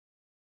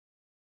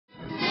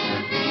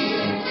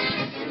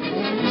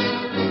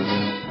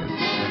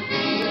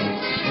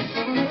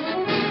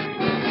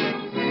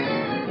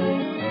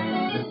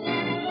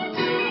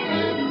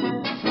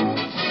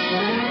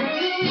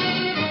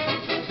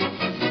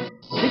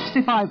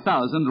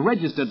65,000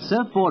 registered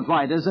surfboard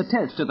riders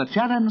attest to the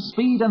challenge,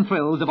 speed and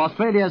thrills of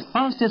Australia's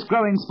fastest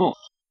growing sport.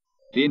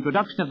 The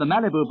introduction of the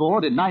Malibu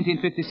board in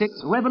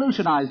 1956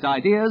 revolutionised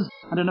ideas,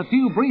 and in a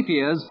few brief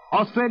years,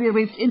 Australia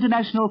reached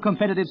international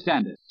competitive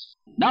standards.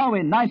 Now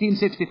in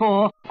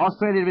 1964,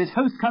 Australia is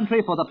host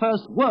country for the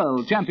first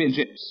World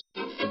Championships.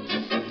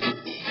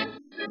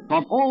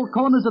 From all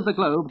corners of the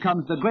globe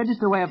comes the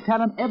greatest array of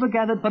talent ever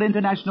gathered for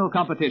international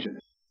competition.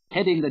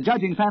 Heading the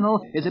judging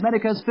panel is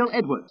America's Phil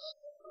Edwards.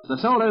 The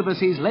sole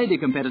overseas lady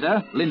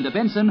competitor, Linda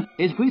Benson,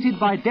 is greeted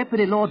by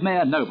Deputy Lord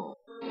Mayor Noble.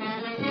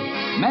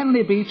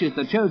 Manly Beach is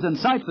the chosen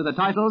site for the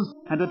titles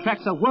and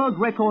attracts a world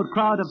record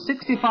crowd of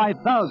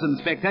 65,000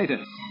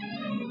 spectators.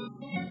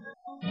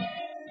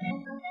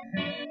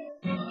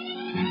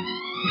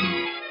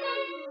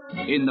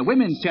 In the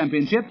Women's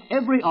Championship,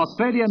 every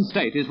Australian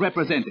state is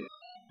represented.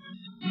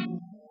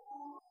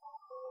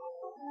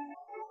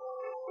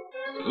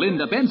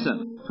 Linda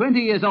Benson,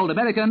 20-year-old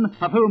American,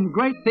 of whom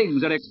great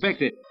things are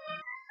expected.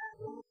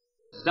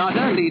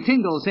 Starter Lee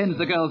Tingle sends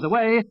the girls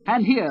away,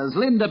 and here's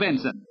Linda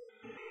Benson.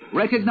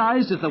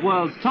 Recognised as the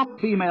world's top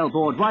female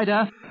board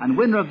rider and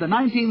winner of the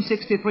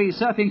 1963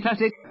 Surfing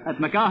Classic at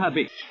Makaha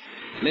Beach,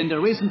 Linda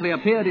recently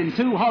appeared in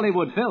 2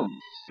 Hollywood films.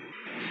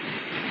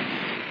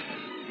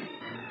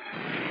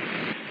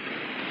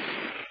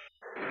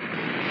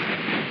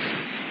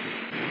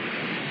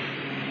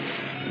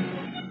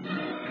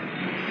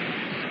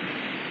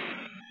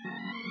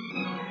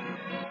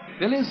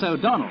 Phyllis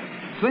O'Donnell,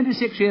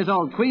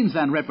 26-year-old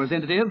Queensland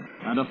representative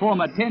and a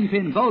former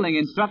 10-pin bowling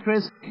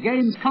instructress,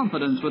 gains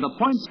confidence with a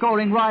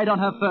point-scoring ride on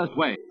her first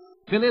wave.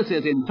 Phyllis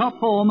is in top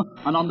form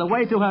and on the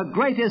way to her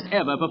greatest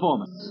ever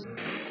performance.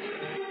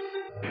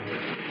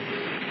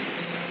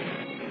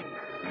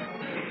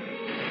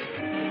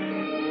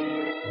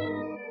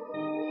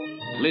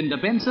 Linda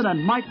Benson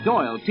and Mike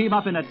Doyle team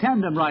up in a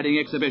tandem riding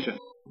exhibition.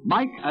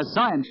 Mike, a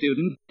science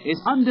student,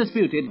 is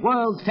undisputed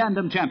world's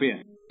tandem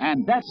champion.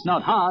 And that's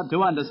not hard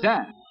to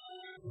understand.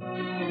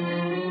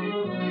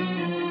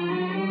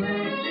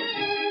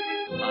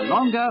 A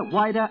longer,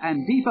 wider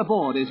and deeper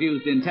board is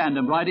used in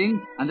tandem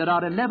riding, and there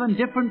are 11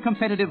 different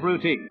competitive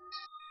routines.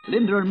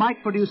 Linda and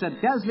Mike produce a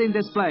dazzling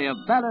display of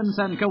balance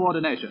and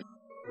coordination.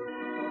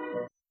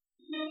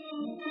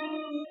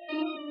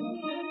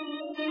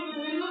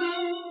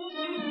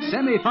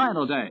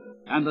 Semi-final day,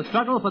 and the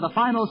struggle for the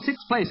final 6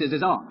 places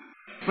is on.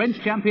 French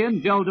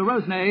champion Joel de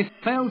Rosnay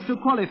fails to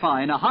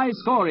qualify in a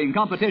high-scoring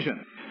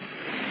competition.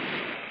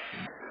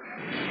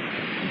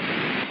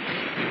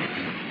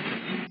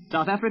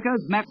 South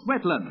Africa's Max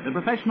Wetland, the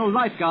professional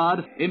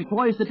lifeguard,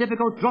 employs the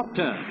difficult drop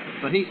turn,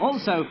 but he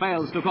also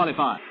fails to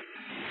qualify.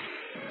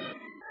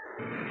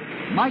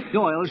 Mike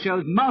Doyle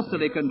shows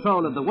masterly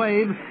control of the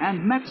wave,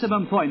 and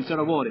maximum points are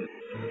awarded.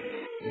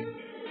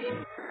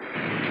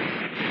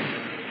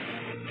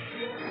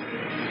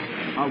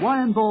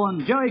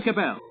 Hawaiian-born Joey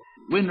Cabell,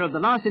 winner of the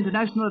last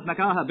international at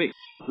Makaha Beach,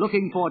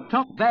 looking for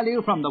top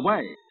value from the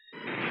wave.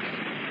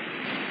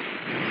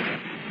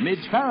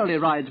 Midge Farrelly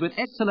rides with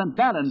excellent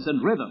balance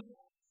and rhythm.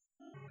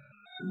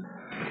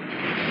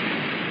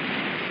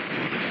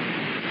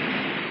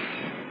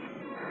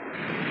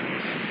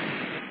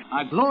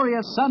 A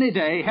glorious sunny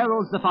day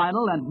heralds the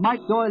final, and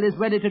Mike Doyle is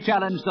ready to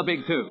challenge the big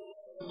two.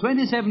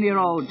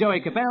 27-year-old Joey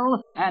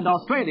Cabell and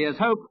Australia's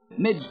hope,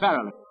 Midge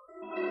Farrelly.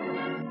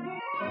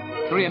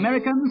 3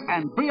 Americans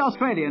and 3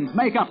 Australians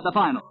make up the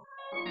final.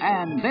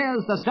 And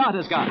there's the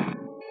starters guide.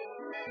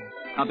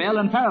 Cabell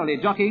and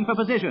Farrelly jockeying for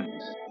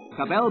positions.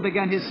 Cabell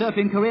began his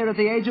surfing career at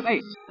the age of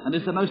 8 and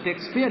is the most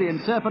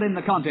experienced surfer in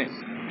the contest.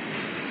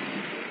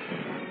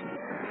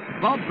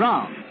 Bob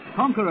Brown,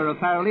 conqueror of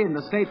Farrelly in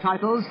the state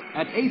titles,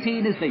 at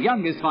 18 is the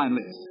youngest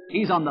finalist.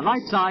 He's on the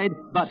light side,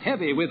 but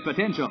heavy with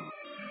potential.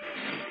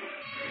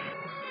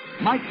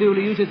 Mike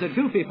Dooley uses a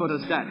goofy foot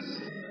of stance.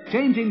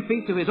 Changing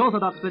feet to his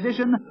orthodox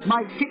position,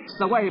 Mike kicks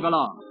the wave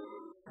along.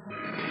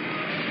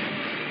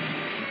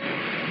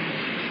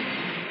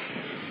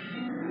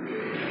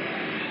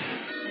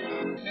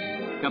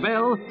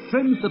 Cabell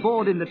trims the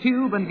board in the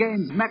tube and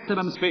gains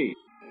maximum speed.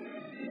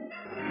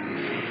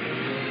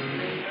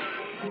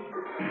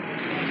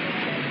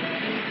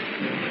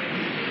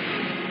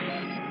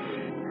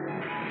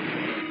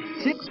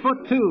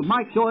 .6'2",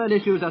 Mike Doyle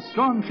issues a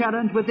strong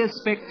challenge with this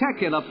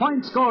spectacular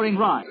point-scoring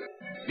ride.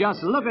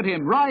 Just look at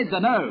him ride the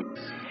nose.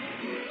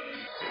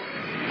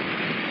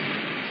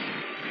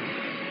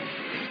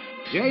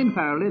 Jane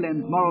Farrelly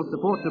lends moral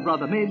support to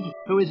brother Midge,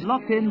 who is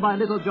locked in by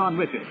little John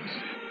Richards.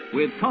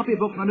 With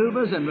copybook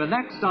manoeuvres and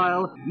relaxed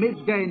style,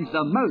 Midge gains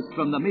the most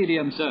from the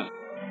medium surf.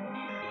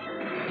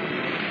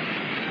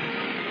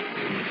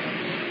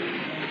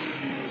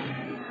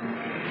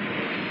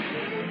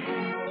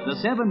 The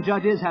 7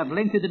 judges have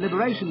lengthy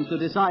deliberations to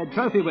decide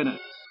trophy winners.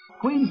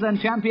 Queensland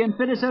champion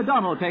Phyllis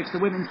O'Donnell takes the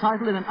women's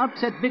title in an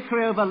upset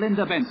victory over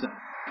Linda Benson.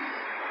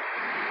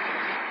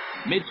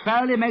 Midge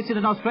Farrelly makes it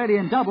an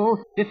Australian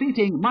double,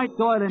 defeating Mike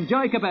Doyle and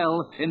Joey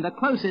Cabell in the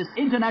closest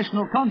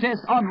international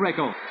contest on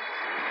record.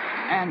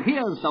 And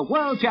here's the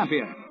world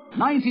champion,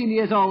 19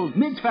 years old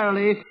Mitch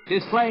Farrelly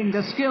displaying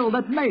the skill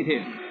that made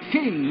him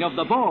king of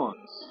the boards.